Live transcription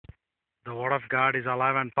The word of God is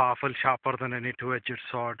alive and powerful, sharper than any two-edged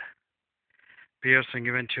sword, piercing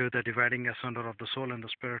even to the dividing asunder of the soul and the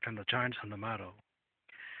spirit and the joints and the marrow.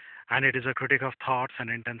 And it is a critic of thoughts and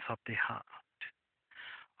intents of the heart.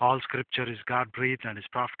 All scripture is God breathed and is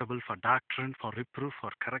profitable for doctrine, for reproof,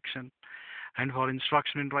 for correction, and for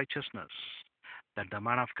instruction in righteousness, that the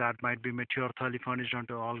man of God might be mature, thoroughly furnished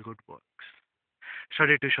unto all good works.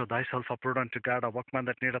 Study to show thyself approved unto God, a workman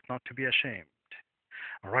that needeth not to be ashamed,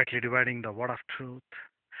 rightly dividing the word of truth,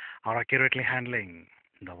 or accurately handling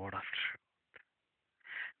the word of truth.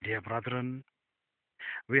 Dear brethren,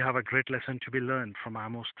 we have a great lesson to be learned from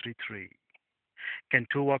Amos 3:3. Can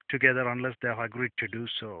two walk together unless they have agreed to do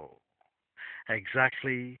so?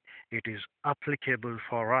 Exactly, it is applicable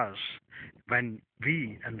for us when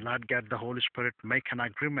we and Lord God the Holy Spirit make an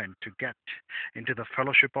agreement to get into the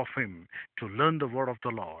fellowship of Him, to learn the word of the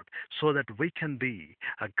Lord, so that we can be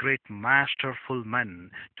a great masterful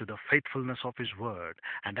men to the faithfulness of His word,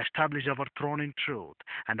 and establish our throne in truth,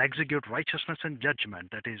 and execute righteousness and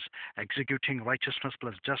judgment. That is, executing righteousness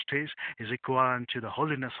plus justice is equivalent to the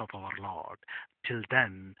holiness of our Lord. Till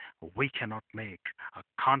then, we cannot make a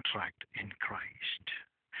contract in Christ.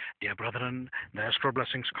 Dear brethren, the escrow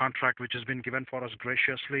blessings contract which has been given for us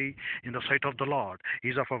graciously in the sight of the Lord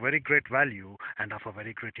is of a very great value and of a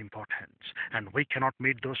very great importance. And we cannot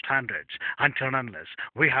meet those standards until and unless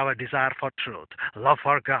we have a desire for truth, love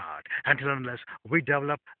for God, until and unless we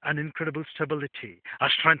develop an incredible stability, a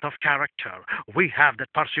strength of character. We have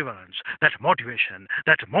that perseverance, that motivation,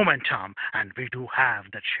 that momentum, and we do have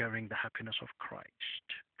that sharing the happiness of Christ.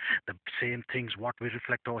 The same things what we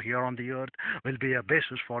reflect over here on the earth will be a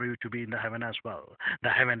basis for you to be in the heaven as well. The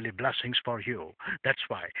heavenly blessings for you. That's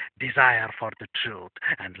why desire for the truth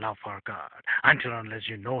and love for God. Until and unless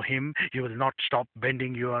you know Him, you will not stop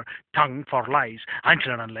bending your tongue for lies.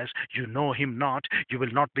 Until and unless you know Him not, you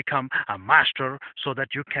will not become a master so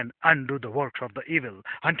that you can undo the works of the evil.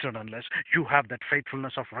 Until and unless you have that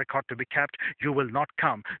faithfulness of record to be kept, you will not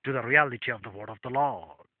come to the reality of the word of the Lord.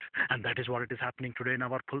 And that is what it is happening today in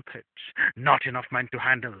our pulpits. Not enough men to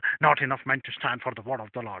handle, not enough men to stand for the word of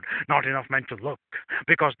the Lord, not enough men to look,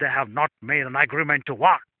 because they have not made an agreement to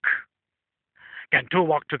walk. Can two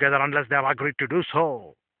walk together unless they have agreed to do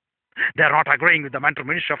so? They are not agreeing with the mental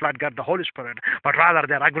ministry of Lord God, the Holy Spirit, but rather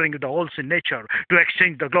they are agreeing with the old sin nature to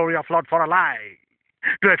exchange the glory of Lord for a lie,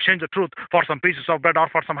 to exchange the truth for some pieces of bread or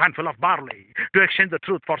for some handful of barley, to exchange the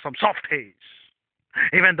truth for some softies.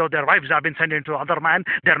 Even though their wives have been sent into other men,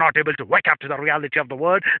 they're not able to wake up to the reality of the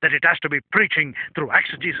word, that it has to be preaching through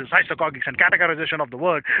exegesis, isagogics, and categorization of the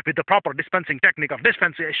word with the proper dispensing technique of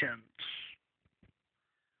dispensations.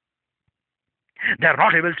 They're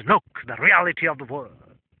not able to look the reality of the word.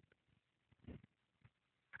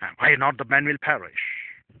 And why not the men will perish?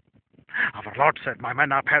 Our Lord said, my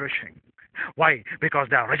men are perishing. Why? Because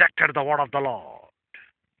they have rejected the word of the Lord.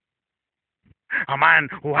 A man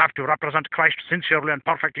who have to represent Christ sincerely and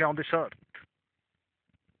perfectly on this earth,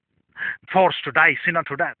 forced to die sin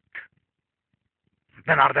unto death,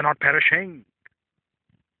 then are they not perishing?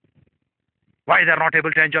 Why they're not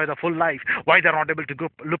able to enjoy the full life? Why they're not able to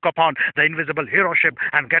look upon the invisible heroship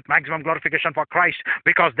and get maximum glorification for Christ?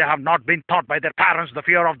 Because they have not been taught by their parents the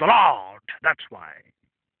fear of the Lord. That's why.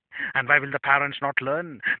 And why will the parents not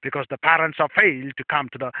learn? Because the parents have failed to come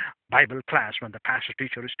to the Bible class when the pastor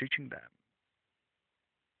teacher is teaching them.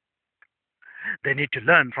 They need to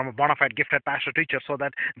learn from a bona fide gifted pastor teacher so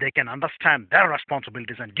that they can understand their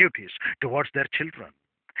responsibilities and duties towards their children.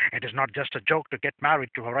 It is not just a joke to get married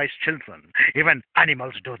to raise children. Even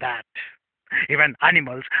animals do that. Even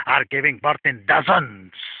animals are giving birth in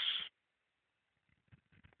dozens.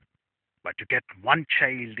 But to get one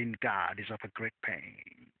child in God is of a great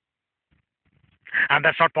pain. And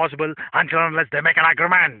that's not possible until unless they make an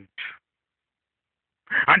agreement.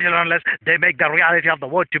 Until unless they make the reality of the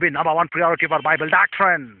word to be number one priority for Bible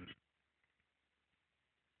doctrine.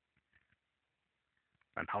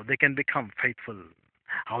 And how they can become faithful,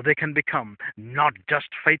 how they can become not just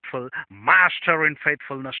faithful, master in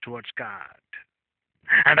faithfulness towards God,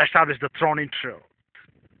 and establish the throne in truth.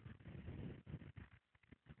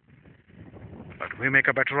 But we make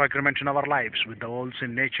a better agreement in our lives with the old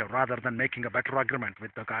sin nature rather than making a better agreement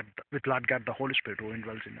with Lord God, the Holy Spirit who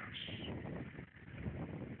indwells in us.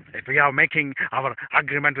 If we are making our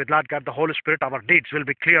agreement with Lord God, the Holy Spirit, our deeds will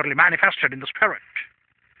be clearly manifested in the Spirit.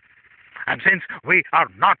 And since we are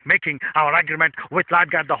not making our agreement with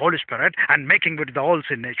Lord God, the Holy Spirit, and making with the old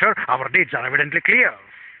sin nature, our deeds are evidently clear.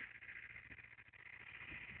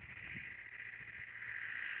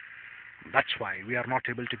 That's why we are not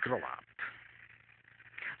able to grow up.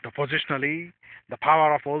 The positionally, the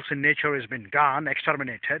power of old sin nature has been gone,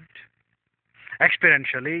 exterminated,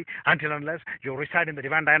 experientially, until unless you reside in the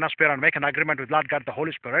divine ionosphere and make an agreement with Lord God, the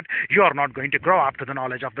Holy Spirit, you are not going to grow up to the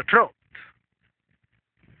knowledge of the truth.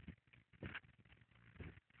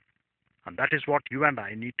 And that is what you and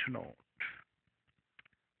I need to know.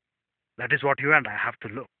 That is what you and I have to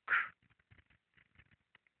look.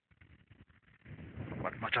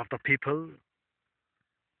 But much of the people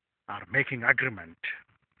are making agreement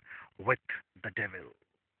with the devil.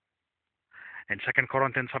 In 2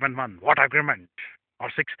 Corinthians 7:1, what agreement? Or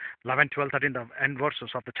 6, 11, 12, 13, the end verses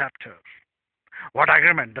of the chapter. What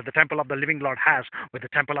agreement that the temple of the living Lord has with the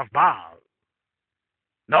temple of Baal?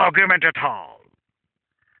 No agreement at all.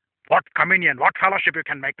 What communion, what fellowship you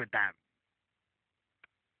can make with them?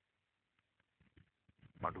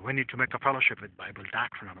 But we need to make a fellowship with Bible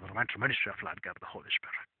doctrine and the ministry of Lord God, the Holy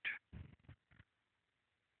Spirit.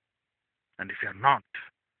 And if you are not,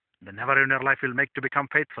 then never in your life will make to become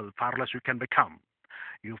faithful, far less you can become.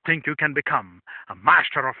 You think you can become a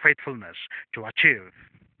master of faithfulness to achieve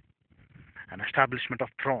an establishment of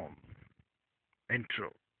throne in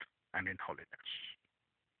truth and in holiness.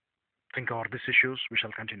 Think over these issues. We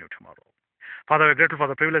shall continue tomorrow. Father, we are grateful for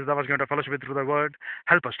the privilege that was given to fellowship with through the word.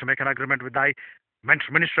 Help us to make an agreement with thy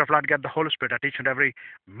ministry of Lord God, the Holy Spirit, at each and every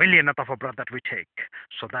millionth of a breath that we take,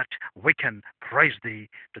 so that we can praise thee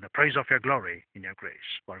to the praise of your glory in your grace.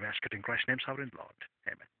 For we ask it in Christ's name, sovereign Lord.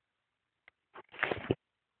 Amen.